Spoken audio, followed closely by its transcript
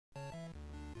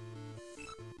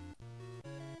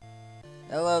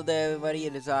Hello there everybody,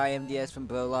 it is I, MDS from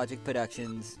Bro Logic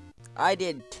Productions. I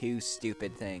did two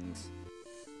stupid things.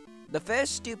 The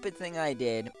first stupid thing I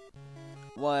did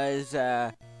was,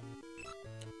 I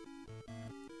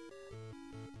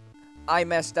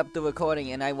messed up the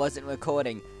recording and I wasn't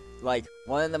recording. Like,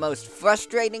 one of the most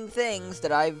frustrating things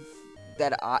that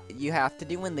you have to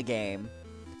do in the game.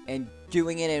 And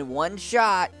doing it in one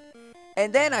shot.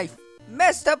 And then I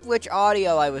messed up which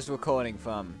audio I was recording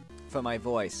from, for my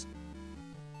voice.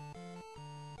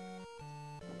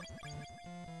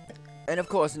 And of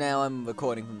course now I'm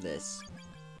recording from this.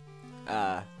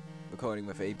 Recording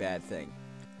with a bad thing.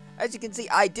 As you can see,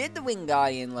 I did the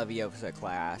Wingardium Leviosa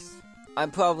class.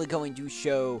 I'm probably going to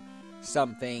show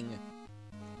something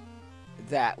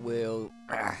that will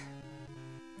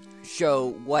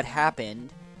show what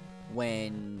happened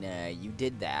when you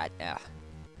did that.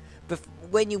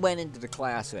 When you went into the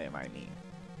classroom, I mean.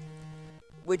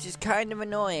 Which is kind of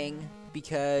annoying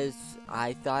because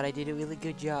I thought I did a really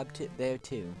good job there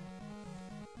too.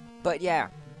 But yeah,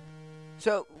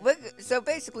 so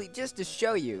basically, just to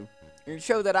show you, and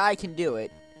show that I can do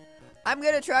it, I'm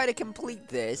gonna try to complete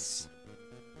this,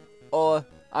 or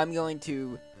I'm going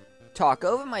to talk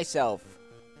over myself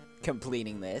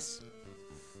completing this,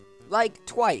 like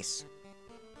twice.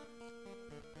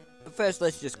 But first,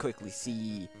 let's just quickly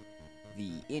see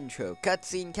the intro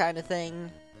cutscene kind of thing.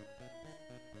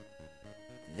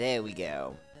 There we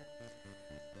go.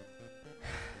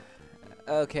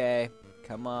 Okay.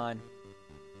 Come on.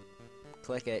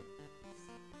 Click it.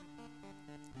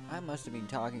 I must have been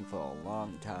talking for a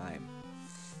long time.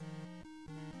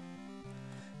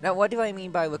 Now, what do I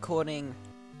mean by recording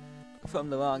from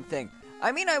the wrong thing?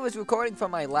 I mean I was recording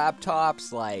from my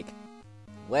laptop's, like,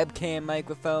 webcam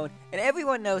microphone, and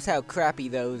everyone knows how crappy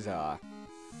those are.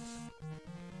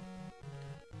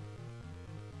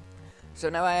 So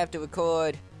now I have to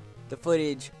record the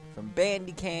footage from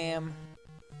Bandicam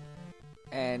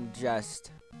and just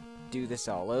do this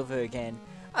all over again.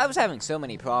 I was having so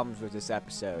many problems with this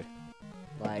episode.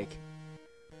 Like,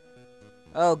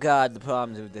 oh god, the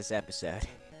problems with this episode.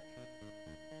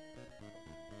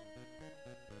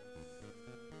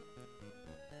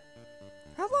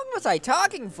 How long was I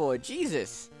talking for?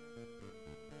 Jesus.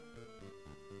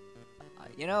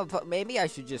 You know, maybe I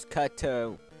should just cut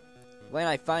to when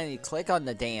I finally click on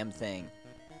the damn thing.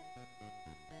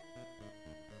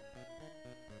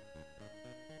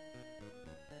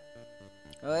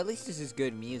 Well, at least this is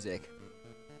good music.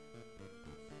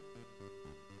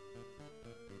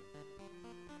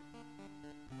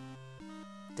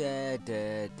 Da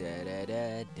da da da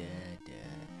da da da.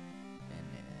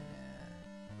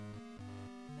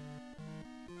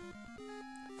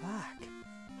 Fuck.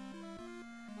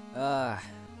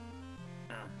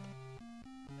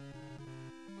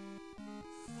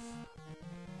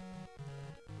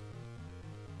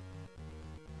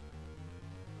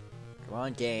 Come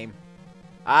on, game.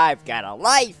 I've got a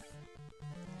life!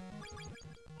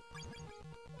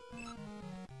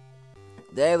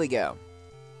 There we go.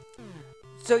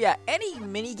 So yeah, any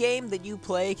minigame that you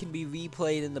play can be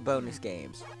replayed in the bonus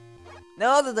games.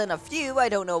 Now, other than a few, I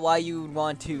don't know why you would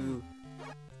want to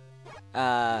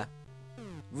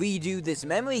redo this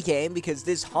memory game, because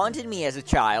this haunted me as a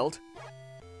child.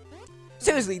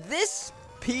 Seriously, this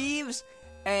peeves,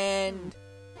 and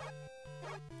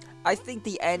I think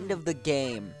the end of the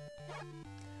game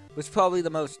was probably the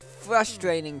most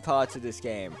frustrating parts of this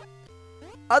game.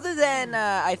 Other than,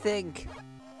 I think,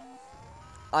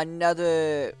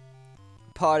 another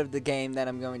part of the game that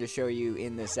I'm going to show you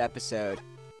in this episode.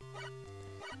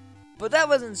 But that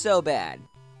wasn't so bad.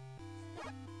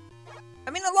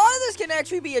 I mean, a lot of this can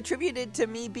actually be attributed to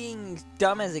me being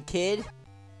dumb as a kid.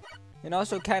 And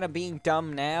also kind of being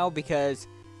dumb now, because,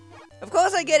 of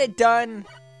course I get it done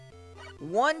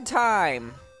one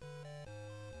time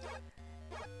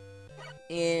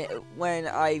when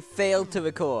I failed to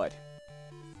record.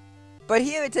 But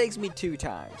here it takes me 2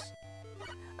 times.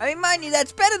 I mean, mind you,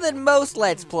 that's better than most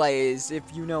Let's Plays, if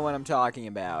you know what I'm talking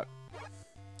about.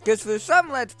 Because for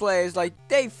some Let's Plays, like,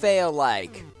 they fail,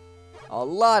 like, a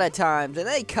lot of times, and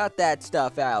they cut that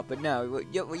stuff out. But no,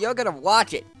 you're gonna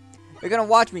watch it. You're gonna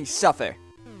watch me suffer.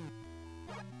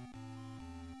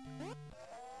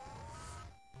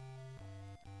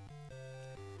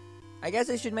 I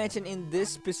guess I should mention in this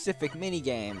specific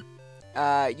minigame,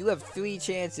 you have 3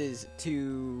 chances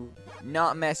to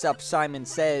not mess up Simon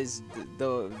Says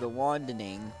the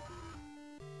Wandening.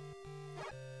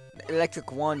 Electric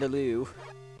Wandaloo.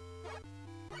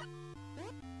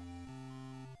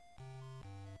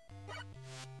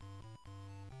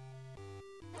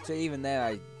 So even there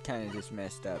I kinda just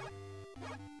messed up.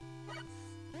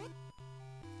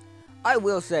 I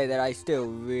will say that I still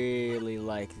really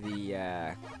like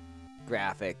the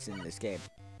graphics in this game.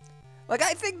 Like,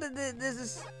 I think that this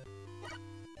is...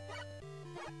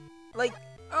 Like,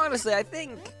 honestly, I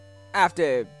think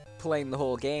after playing the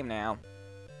whole game now...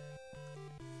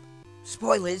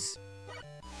 Spoilers!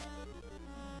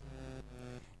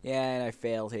 Yeah, and I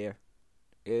failed here.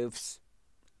 Oops.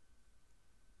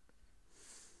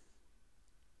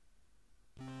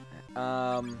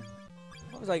 What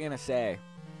was I gonna say?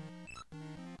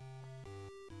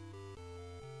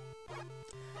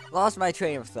 Lost my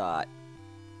train of thought.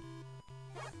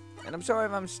 And I'm sorry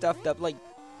if I'm stuffed up. Like,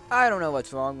 I don't know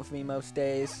what's wrong with me most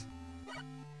days.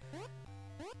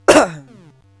 There's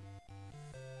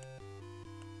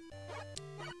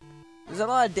a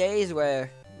lot of days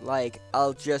where, like,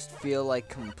 I'll just feel like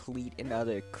complete and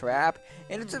utter crap.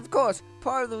 And it's, of course,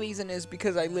 part of the reason is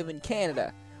because I live in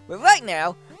Canada. But right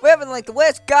now, we're having, like, the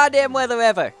worst goddamn weather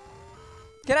ever.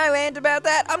 Can I rant about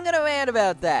that? I'm gonna rant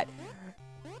about that.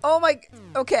 Oh my...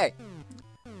 Okay.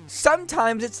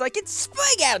 Sometimes it's like it's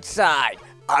spring outside.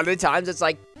 Other times it's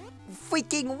like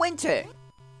freaking winter.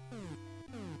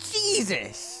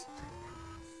 Jesus.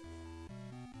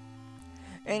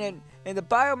 And the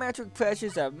biometric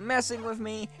pressures are messing with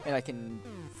me, and I can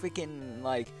freaking,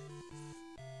 like,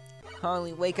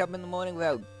 hardly wake up in the morning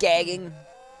without gagging.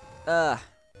 My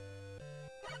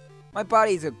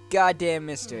body's a goddamn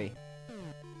mystery.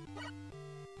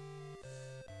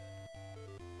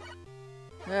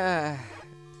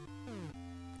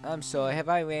 I'm sorry, have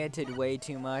I ranted way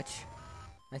too much?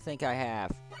 I think I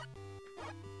have.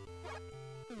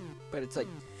 But it's like,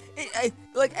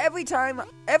 like every time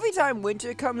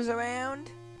winter comes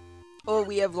around, or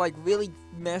we have like really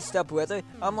messed up weather,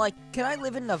 I'm like, can I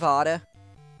live in Nevada?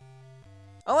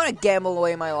 I want to gamble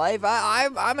away my life.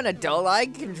 I'm an adult. I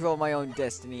can control my own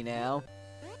destiny now,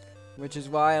 which is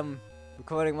why I'm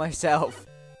recording myself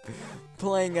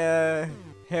playing a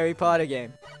Harry Potter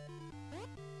game.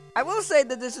 I will say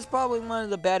that this is probably one of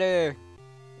the better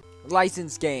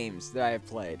licensed games that I have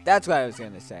played. That's what I was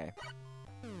gonna say.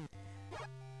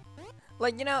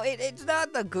 Like, you know, it's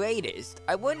not the greatest.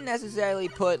 I wouldn't necessarily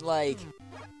put, like,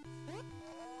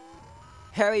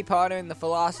 Harry Potter and the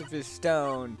Philosopher's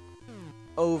Stone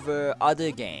over other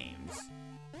games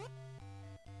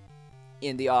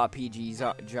in the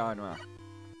RPG genre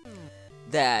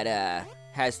that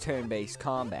has turn-based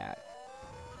combat.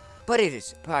 But it is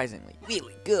surprisingly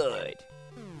really good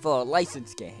for a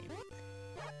licensed game.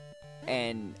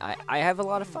 And I have a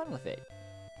lot of fun with it.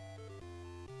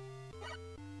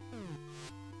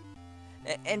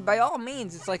 And by all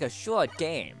means, it's like a short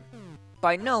game.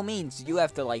 By no means you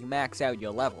have to, like, max out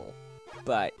your level.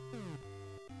 But,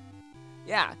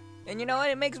 yeah. And you know what?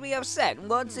 It makes me upset.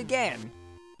 Once again,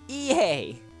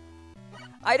 EA.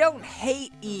 I don't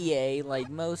hate EA like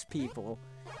most people.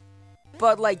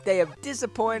 But, like, they have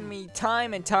disappointed me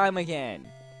time and time again.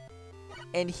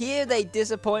 And here they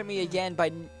disappoint me again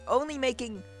by only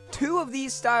making 2 of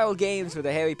these style games for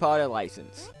the Harry Potter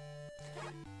license.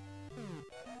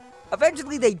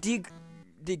 Eventually, they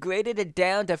degraded it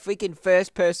down to freaking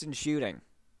first-person shooting.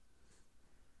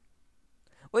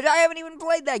 Which I haven't even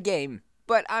played that game,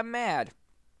 but I'm mad.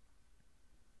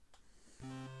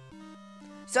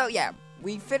 So, yeah,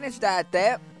 we finished that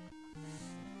there.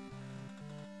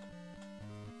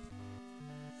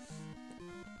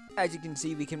 As you can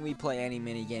see, we can replay any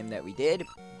minigame that we did.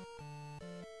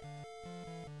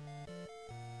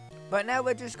 But now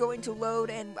we're just going to load,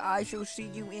 and I shall see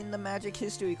you in the Magic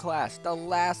History class, the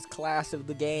last class of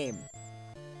the game.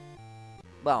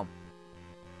 Well,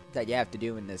 that you have to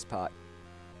do in this part.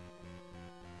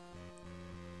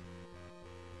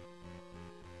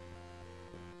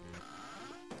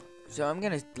 So I'm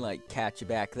gonna, like, catch you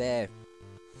back there.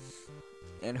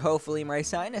 And hopefully my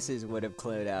sinuses would have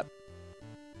cleared up.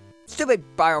 Stupid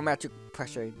biometric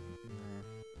pressure.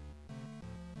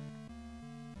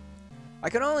 I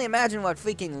can only imagine what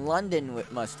freaking London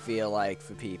must feel like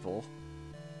for people.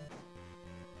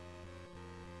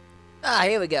 Ah,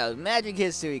 here we go. Magic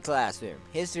History Classroom.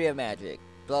 History of Magic.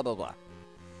 Blah, blah, blah.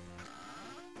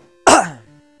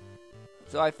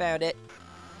 So I found it.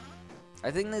 I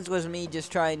think this was me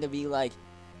just trying to be like,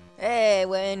 hey,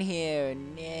 we're in here,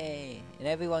 and yay. And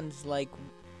everyone's like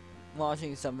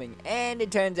watching something, and it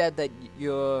turns out that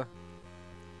your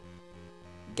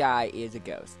guy is a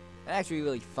ghost. Actually, a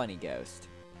really funny ghost.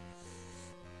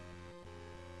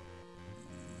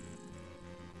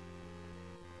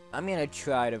 I'm gonna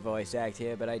try to voice act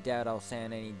here, but I doubt I'll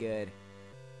sound any good.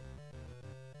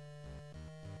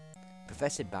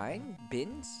 Professor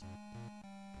Bins?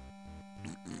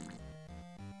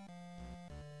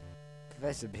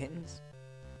 Professor Bins?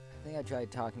 I think I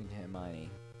tried talking to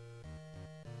Hermione.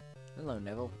 Hello,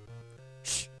 Neville.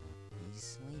 Shh!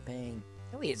 He's sleeping.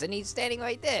 No, he isn't. He's standing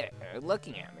right there,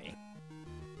 looking at me.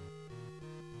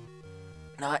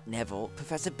 Not Neville.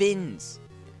 Professor Binns.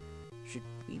 Should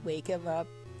we wake him up?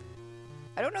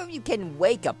 I don't know if you can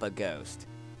wake up a ghost.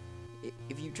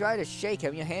 If you try to shake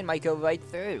him, your hand might go right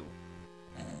through.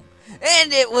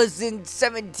 And it was in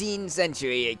 17th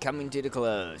century, coming to the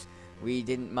close. We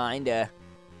didn't mind,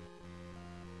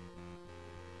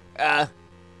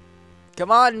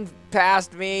 come on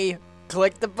past me.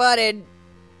 Click the button.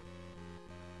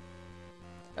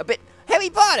 A bit, Harry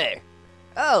Potter!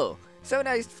 Oh, so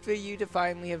nice for you to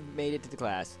finally have made it to the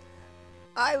class.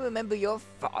 I remember your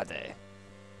father.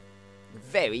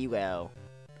 Very well.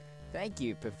 Thank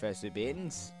you, Professor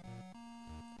Binns.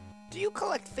 Do you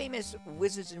collect famous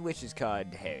Wizards and Witches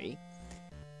card, Harry?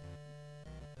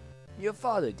 Your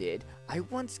father did. I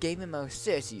once gave him a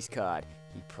Cersei's card.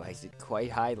 He prized it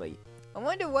quite highly. I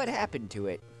wonder what happened to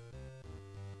it.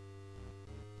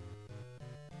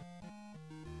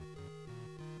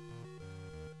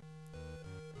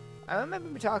 I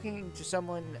remember talking to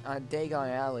someone on Dagon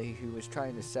Alley who was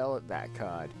trying to sell that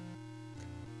card.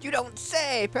 You don't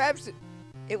say! Perhaps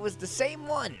it was the same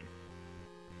one.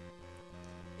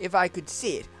 If I could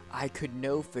see it, I could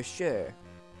know for sure.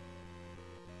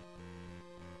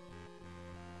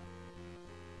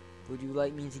 Would you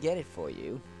like me to get it for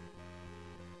you?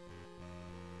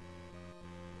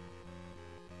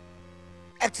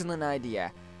 Excellent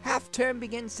idea. Half term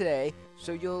begins today,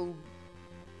 so you're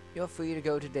free to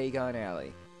go to Dagon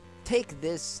Alley. Take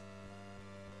this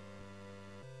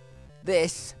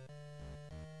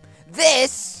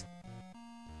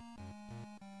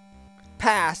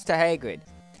pass to Hagrid,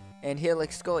 and he'll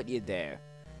escort you there.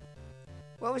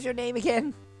 What was your name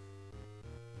again?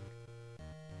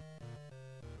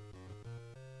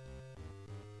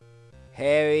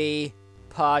 Harry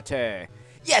Potter.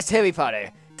 Yes, Harry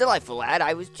Potter. Delightful lad.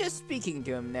 I was just speaking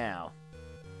to him now.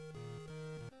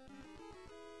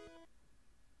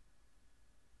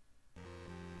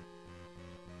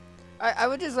 I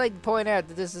would just like to point out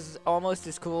that this is almost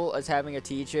as cool as having a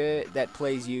teacher that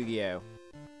plays Yu-Gi-Oh!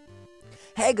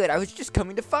 Hagrid, I was just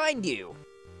coming to find you.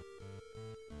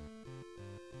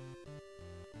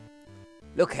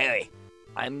 Look, Harry.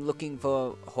 I'm looking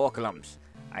for Horklumps.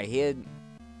 I hear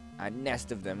a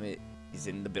nest of them is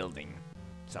in the building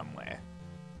somewhere.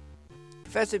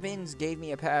 Professor Binns gave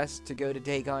me a pass to go to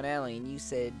Dagon Alley, and you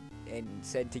said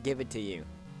to give it to you.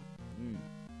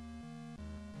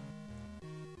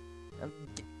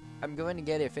 I'm going to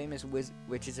get a famous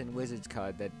Witches and Wizards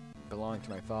card that belonged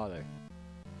to my father.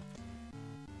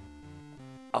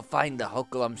 I'll find the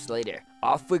Horklumps later.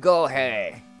 Off we go,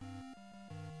 Harry!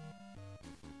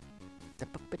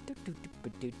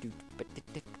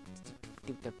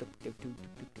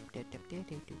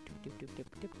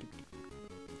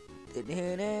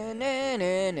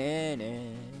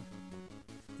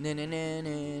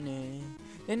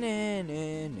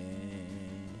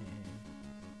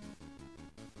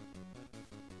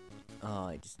 Oh,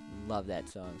 I just love that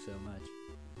song so much.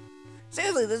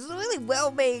 Seriously, this is a really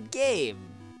well-made game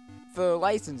for a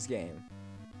licensed game.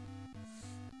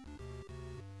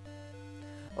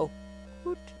 Oh,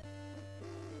 hoot.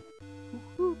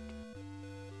 Hoot.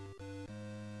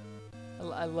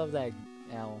 I love that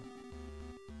owl.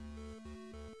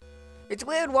 It's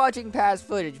weird watching past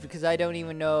footage because I don't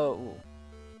even know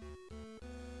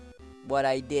what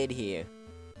I did here.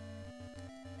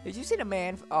 Did you see the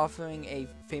man offering a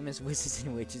famous Wizards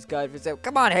and Witches card for sale?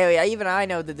 Come on, Harry. Even I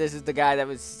know that this is the guy that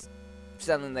was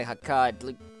selling the card.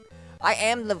 Like, I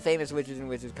am the famous Wizards and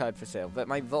Witches card for sale, but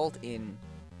my vault is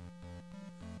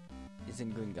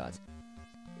in Gringotts.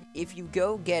 If you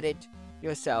go get it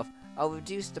yourself, I'll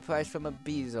reduce the price from a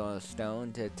Bezoar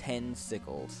stone to 10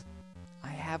 sickles. I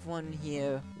have one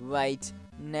here right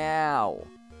now.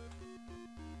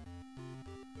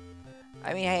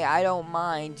 I mean, hey, I don't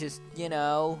mind, just, you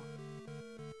know.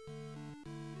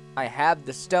 I have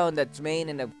the stone that's made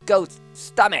in a ghost's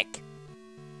stomach.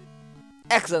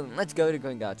 Excellent, let's go to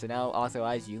Gringotts, and I'll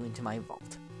authorize you into my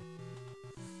vault.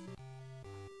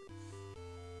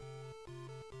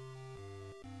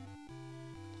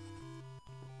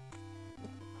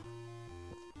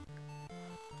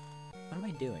 What am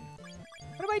I doing?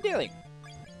 What am I doing?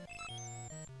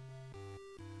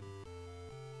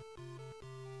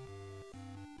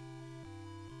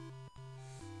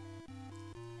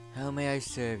 How may I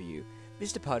serve you?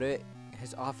 Mr. Potter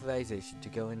has authorization to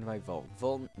go into my vault.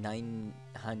 Vault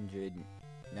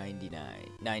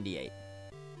 998.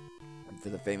 For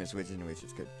the famous Wizards and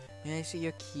Witches card. May I see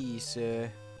your key, sir?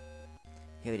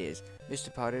 Here it is.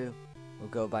 Mr. Potter will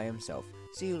go by himself.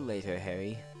 See you later,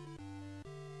 Harry.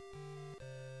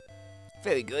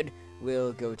 Very good.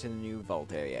 We'll go to the new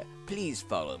vault area. Please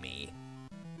follow me.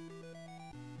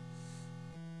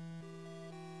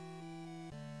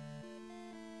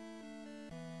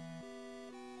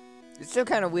 It's still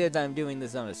kind of weird that I'm doing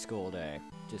this on a school day.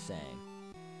 Just saying.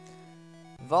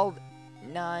 Vault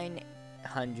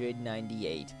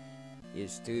 998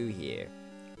 is through here.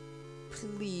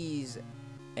 Please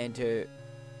enter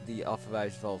the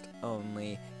authorized vault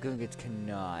only. Gringotts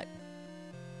cannot.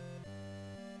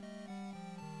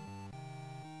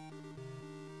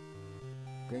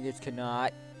 Gringotts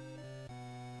cannot.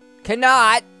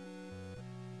 Cannot!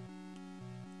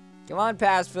 Come on,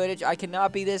 past footage. I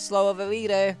cannot be this slow of a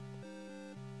reader.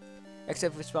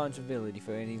 Accept responsibility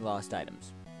for any lost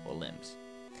items or limbs.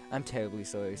 I'm terribly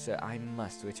sorry, sir. I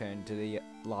must return to the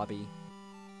lobby.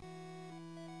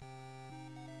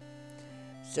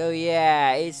 So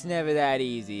yeah, it's never that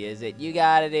easy, is it? You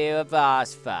gotta do a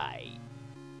boss fight.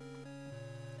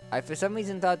 I for some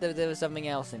reason thought that there was something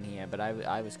else in here, but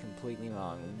I was completely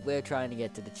wrong. We're trying to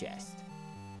get to the chest.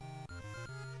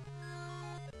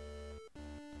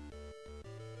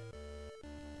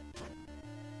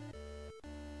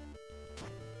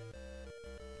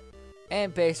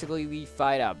 And basically, we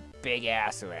fight a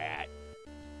big-ass rat.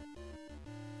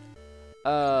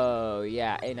 Oh,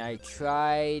 yeah, and I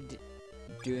tried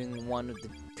doing one of the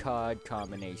card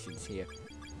combinations here.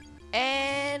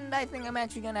 And I think I'm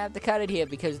actually gonna have to cut it here,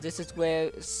 because this is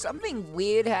where something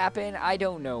weird happened. I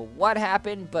don't know what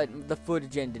happened, but the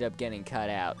footage ended up getting cut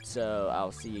out. So,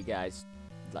 I'll see you guys,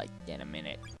 like, in a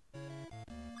minute.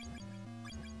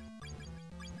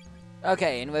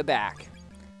 Okay, and we're back.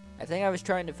 I think I was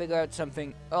trying to figure out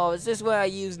something. Oh, is this where I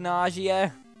use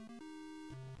nausea?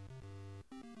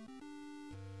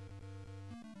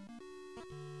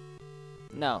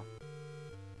 No.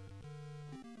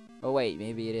 Oh, wait,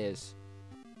 maybe it is.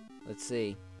 Let's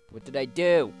see. What did I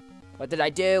do? What did I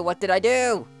do? What did I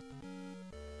do?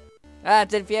 Ah,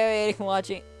 it's infuriating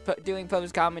watching, doing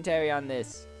post commentary on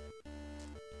this.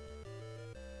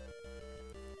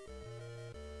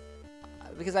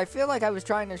 Because I feel like I was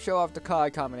trying to show off the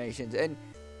card combinations, and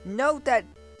note that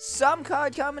some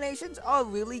card combinations are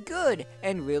really good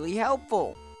and really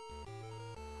helpful.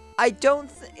 I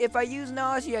don't if I use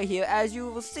nausea here, as you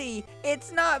will see,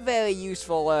 it's not very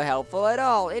useful or helpful at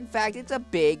all. In fact, it's a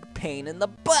big pain in the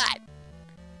butt.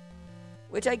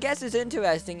 Which I guess is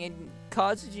interesting and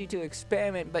causes you to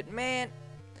experiment, but man,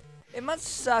 it must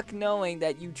suck knowing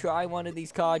that you try one of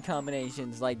these card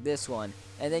combinations like this one,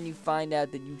 and then you find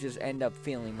out that you just end up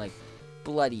feeling like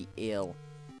bloody ill.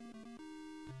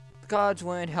 The cards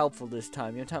weren't helpful this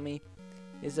time. Your tummy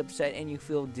is upset and you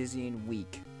feel dizzy and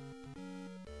weak.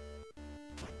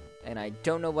 And I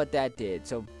don't know what that did,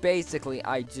 so basically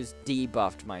I just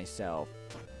debuffed myself.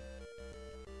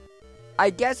 I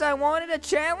guess I wanted a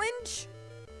challenge?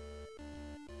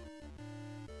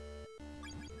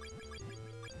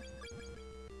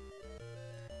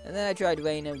 And then I tried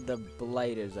Reign of the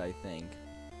Blighters, I think.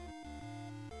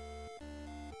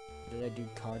 Did I do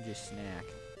Conjure Snack?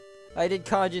 I did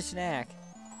Conjure Snack.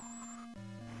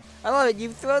 I love it.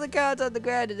 You throw the cards on the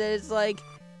ground and then it's like,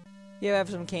 here, have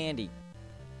some candy.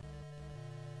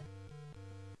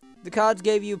 The cards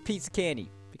gave you a piece of candy.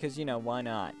 Because, you know, why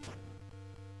not?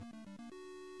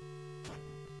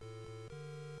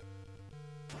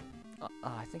 Oh,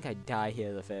 I think I die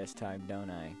here the first time, don't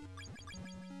I?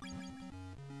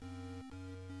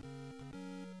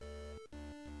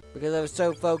 Because I was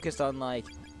so focused on, like,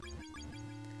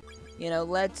 you know,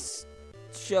 let's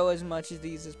show as much of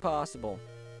these as possible.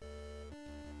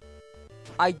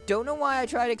 I don't know why I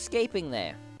tried escaping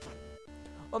there.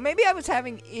 Or maybe I was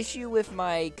having issue with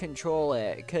my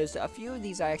controller, because a few of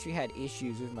these I actually had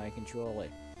issues with my controller.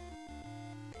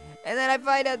 And then I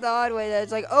find out the hard way that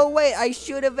it's like, oh wait, I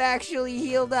should have actually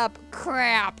healed up.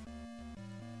 Crap.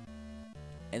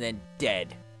 And then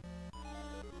dead.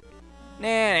 Nah,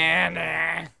 nah,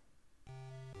 nah.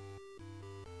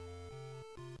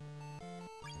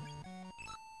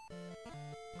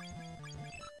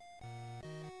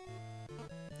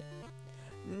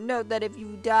 Note that if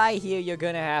you die here, you're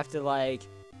gonna have to, like,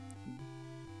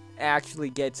 actually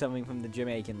get something from the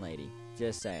Jamaican lady.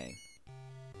 Just saying.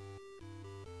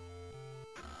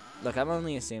 Look, I'm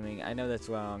only assuming. I know that's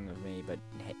wrong of me, but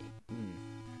hey.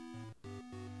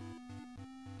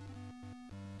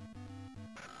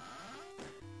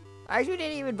 I actually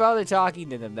didn't even bother talking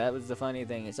to them. That was the funny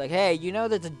thing. It's like, hey, you know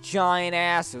there's a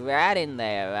giant-ass rat in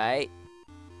there, right?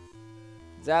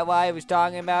 Is that why I was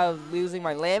talking about losing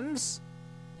my limbs?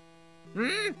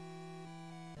 Hmm?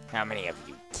 How many have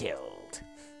you killed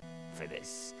for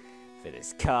this for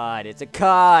this card. It's a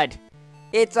card!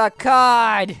 It's a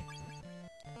card!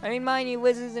 I mean, mind you,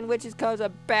 Wizards and Witches cards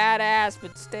are badass,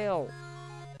 but still.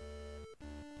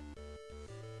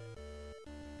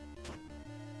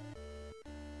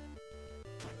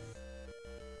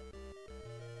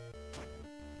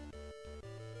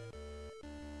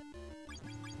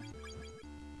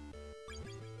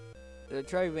 Did I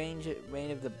try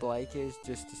Reign of the Blikers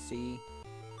just to see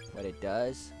what it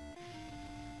does?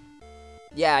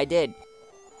 Yeah, I did.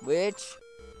 Which,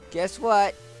 guess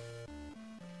what?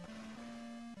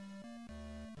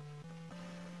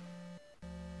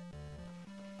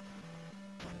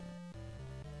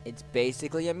 It's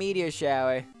basically a meteor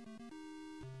shower.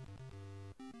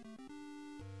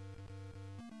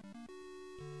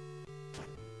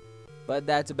 But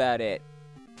that's about it.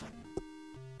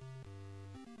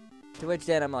 To which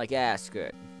then I'm like, ah, screw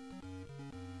it.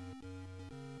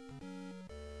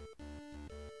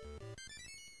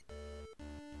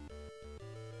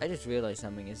 I just realized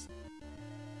something is...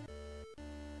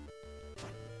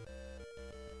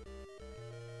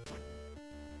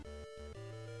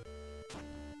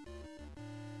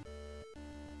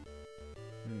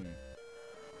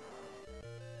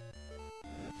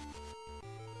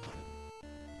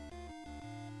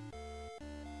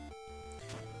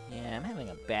 Yeah, I'm having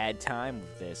a bad time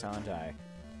with this, aren't I?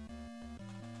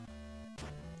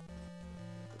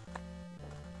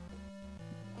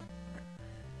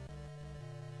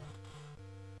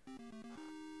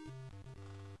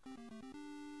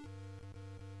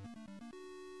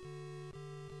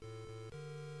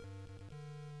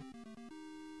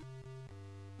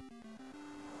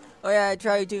 Oh yeah, I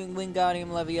tried doing Wingardium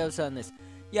Leviosa on this.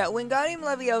 Yeah, Wingardium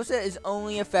Leviosa is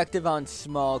only effective on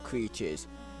small creatures.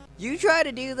 You try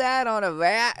to do that on a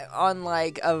rat, on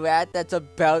like a rat that's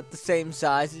about the same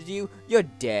size as you, you're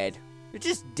dead. You're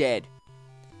just dead.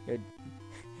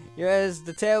 You're as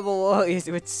the terrible warriors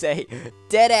would say,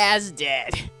 dead as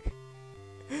dead.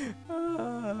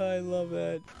 Oh, I love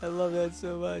that. I love that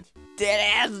so much. Dead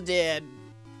as dead.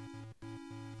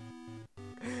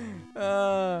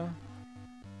 I'm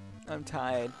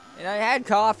tired. And I had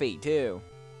coffee, too.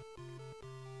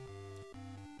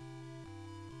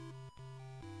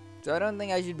 So I don't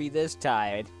think I should be this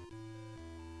tired.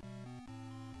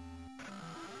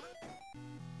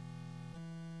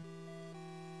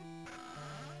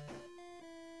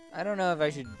 I don't know if I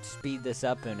should speed this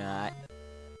up or not.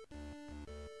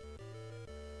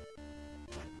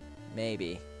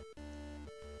 Maybe.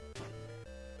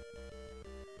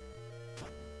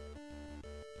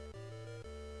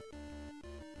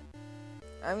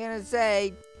 I'm gonna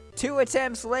say, 2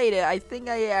 attempts later, I think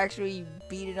I actually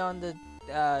beat it on the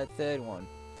third one.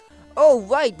 Oh,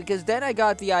 right, because then I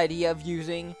got the idea of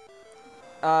using,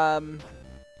 the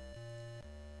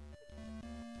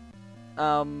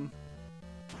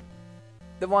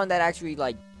one that actually,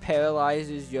 like,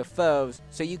 paralyzes your foes,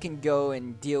 so you can go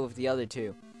and deal with the other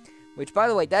two. Which, by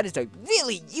the way, that is a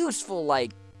really useful,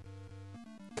 like,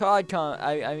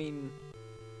 I mean...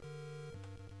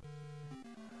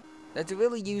 That's a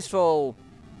really useful,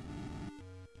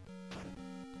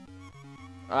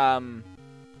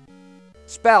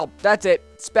 spell. That's it.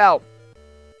 Spell.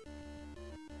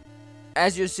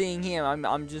 As you're seeing here,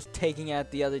 I'm just taking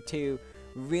out the other two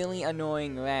really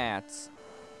annoying rats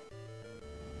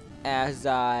as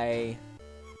I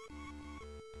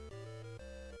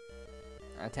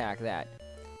attack that.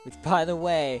 Which, by the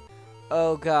way,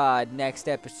 oh god, next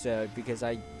episode, because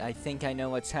I think I know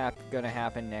what's gonna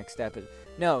happen next episode.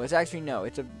 No, it's actually no.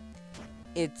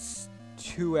 It's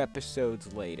 2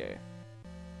 episodes later.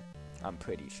 I'm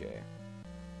pretty sure.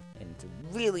 And it's a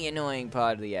really annoying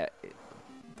part of the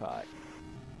part.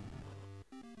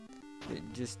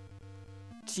 Just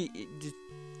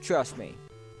trust me.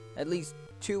 At least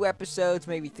 2 episodes,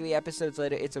 maybe 3 episodes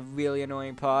later, it's a really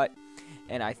annoying part.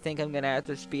 And I think I'm gonna have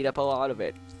to speed up a lot of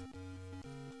it.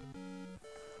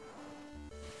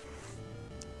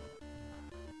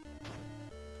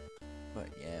 But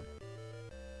yeah.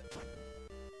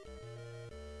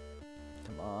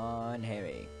 Come on,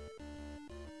 Harry.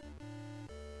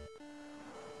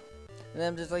 And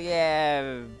I'm just like, yeah,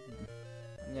 I'm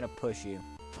gonna push you.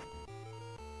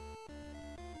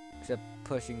 Except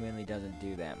pushing really doesn't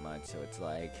do that much, so it's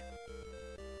like,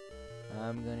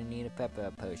 I'm gonna need a pepper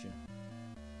potion.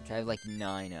 Which I have like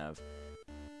 9 of.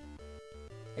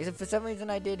 Except for some reason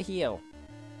I did heal.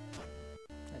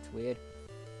 That's weird.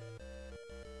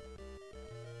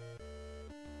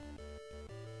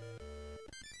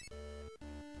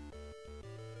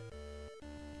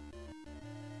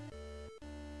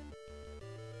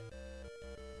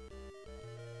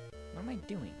 What am I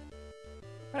doing?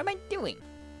 What am I doing?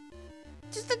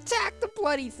 Just attack the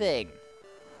bloody thing.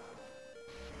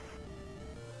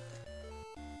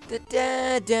 Da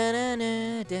da da da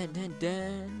da da da da.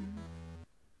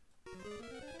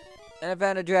 And I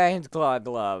found a dragon's claw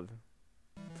glove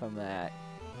from that.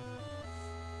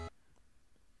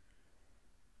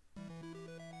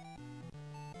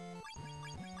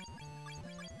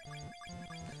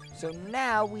 So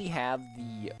now we have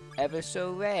the ever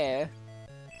so rare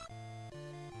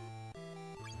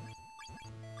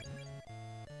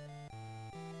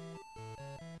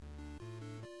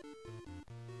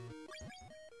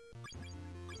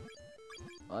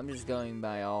I'm just going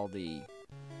by all the...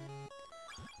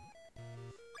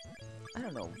 I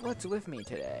don't know what's with me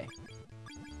today.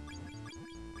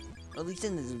 At least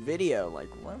in this video, like,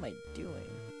 what am I doing?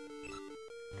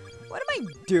 What am I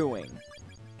doing?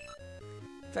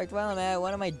 In fact, while I'm at it,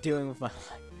 what am I doing with my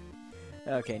life?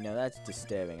 Okay, no, that's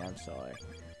disturbing, I'm sorry.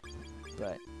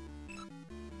 But...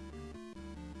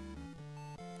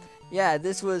 yeah,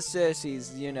 this was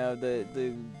Circe's, you know,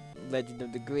 the legend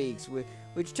of the Greeks,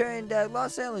 which turned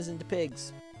lost sailors into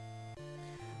pigs.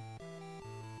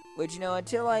 Which, you know,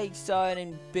 until I saw it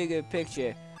in bigger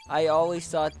picture, I always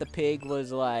thought the pig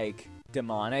was, like,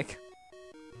 demonic.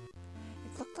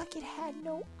 It looked like it had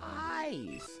no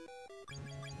eyes.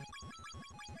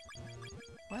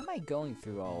 Why am I going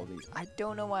through all of these? I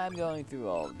don't know why I'm going through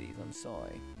all of these. I'm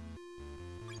sorry.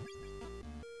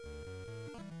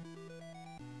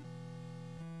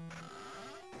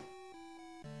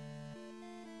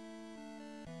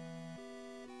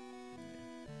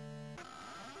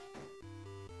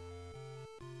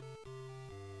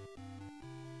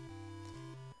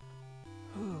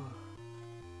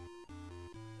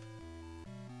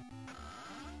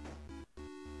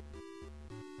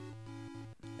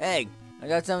 Hey, I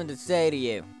got something to say to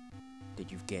you.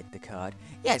 Did you get the card?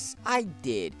 Yes, I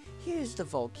did. Here's the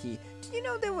vault key. Did you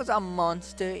know there was a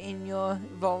monster in your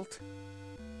vault?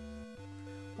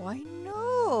 Why,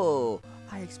 no.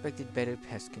 I expected better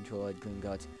pest control at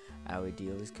Gringotts. Our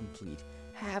deal is complete.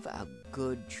 Have a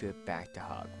good trip back to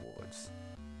Hogwarts.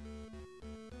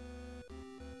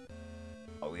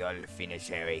 Are we all finished,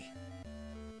 Harry?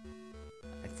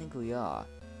 I think we are.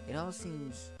 It all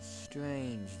seems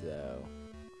strange, though.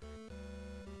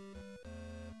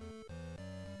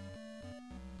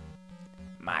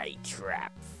 My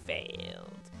trap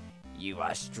failed. You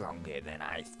are stronger than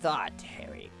I thought,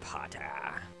 Harry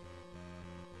Potter.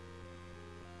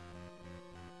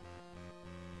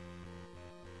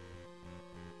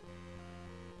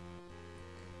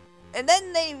 And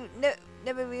then they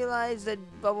never realized that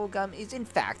bubblegum is in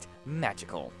fact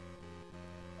magical.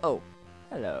 Oh,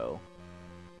 hello.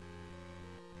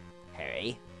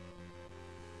 Harry?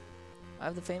 I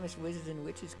have the famous Wizards and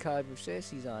Witches card with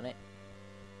Circe's on it.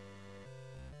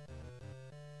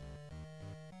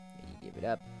 Give it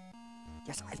up.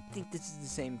 Yes, I think this is the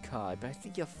same card, but I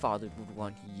think your father would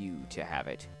want you to have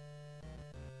it.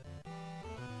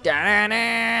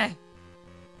 Da-na-na!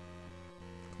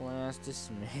 Class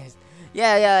dismissed.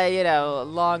 Yeah, you know, a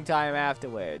long time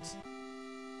afterwards.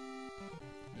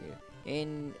 Yeah.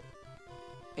 In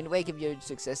wake of your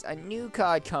success, a new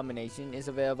card combination is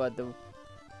available at the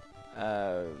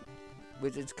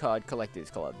Wizards Card Collectors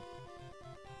Club.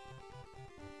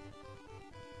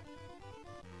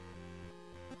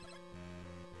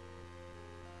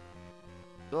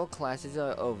 All classes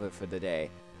are over for the day.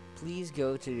 Please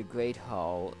go to the Great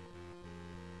Hall.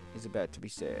 Is about to be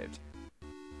served.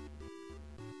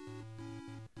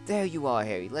 There you are,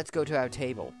 Harry. Let's go to our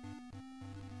table.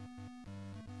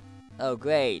 Oh,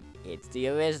 great. It's the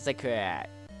aristocrat.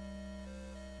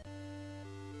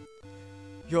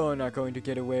 You're not going to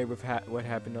get away with what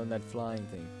happened on that flying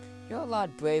thing. You're a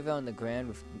lot braver on the ground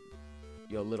with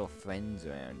your little friends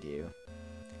around you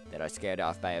that are scared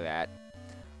off by a rat.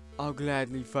 I'll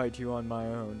gladly fight you on my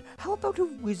own. How about a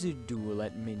wizard duel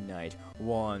at midnight?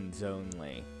 Wands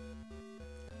only.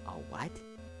 A what?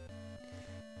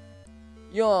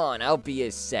 Yawn, I'll be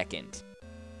a second.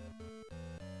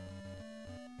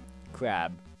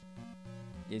 Crab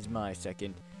is my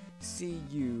second. See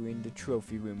you in the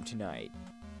trophy room tonight.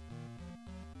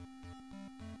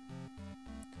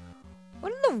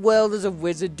 What in the world is a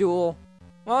wizard duel?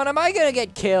 Well, am I gonna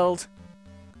get killed?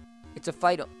 It's a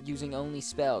fight using only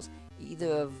spells.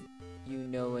 Either of you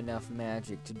know enough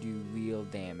magic to do real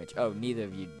damage. Oh, neither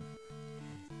of you.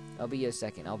 I'll be a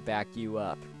second. I'll back you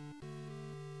up.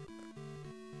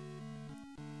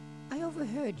 I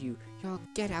overheard you. You'll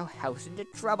get our house into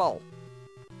trouble.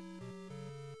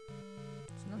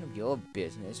 It's none of your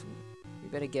business. We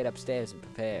better get upstairs and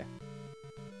prepare.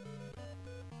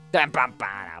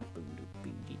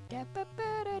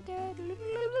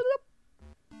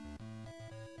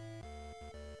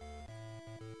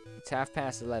 It's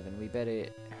 11:30. We better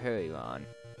hurry on.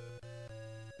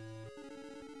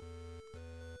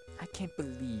 I can't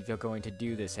believe you're going to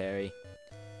do this, Harry.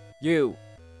 You!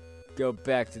 Go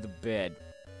back to the bed.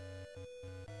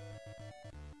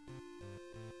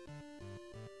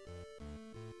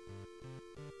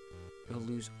 You'll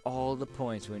lose all the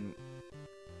points when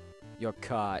you're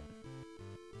caught.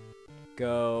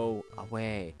 Go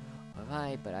away.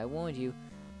 Alright, but I warned you.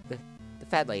 The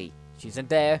fat lady, she isn't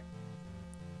there.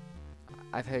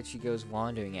 I've heard she goes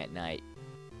wandering at night.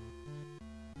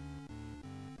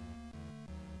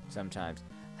 Sometimes.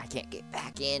 I can't get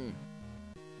back in.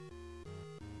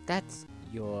 That's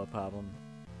your problem.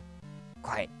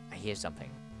 Quiet, I hear something.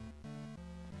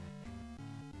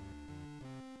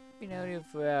 Been out here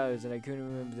for hours and I couldn't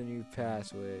remember the new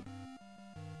password.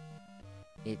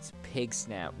 It's Pig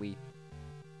Snap. We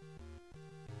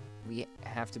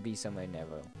have to be somewhere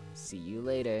never. See you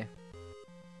later.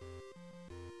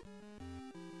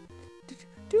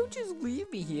 Don't just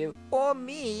leave me here, or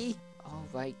me.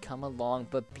 Alright, come along,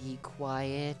 but be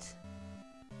quiet.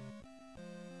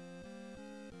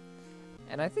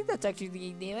 And I think that's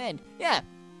actually the end. Yeah.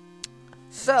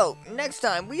 So, next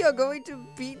time, we are going to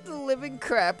beat the living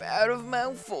crap out of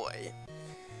Malfoy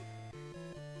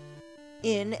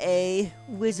in a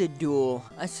wizard duel.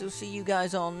 I shall see you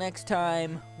guys all next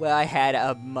time, where I had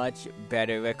a much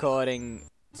better recording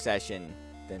session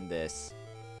than this.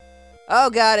 Oh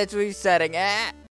god, it's resetting. Ah!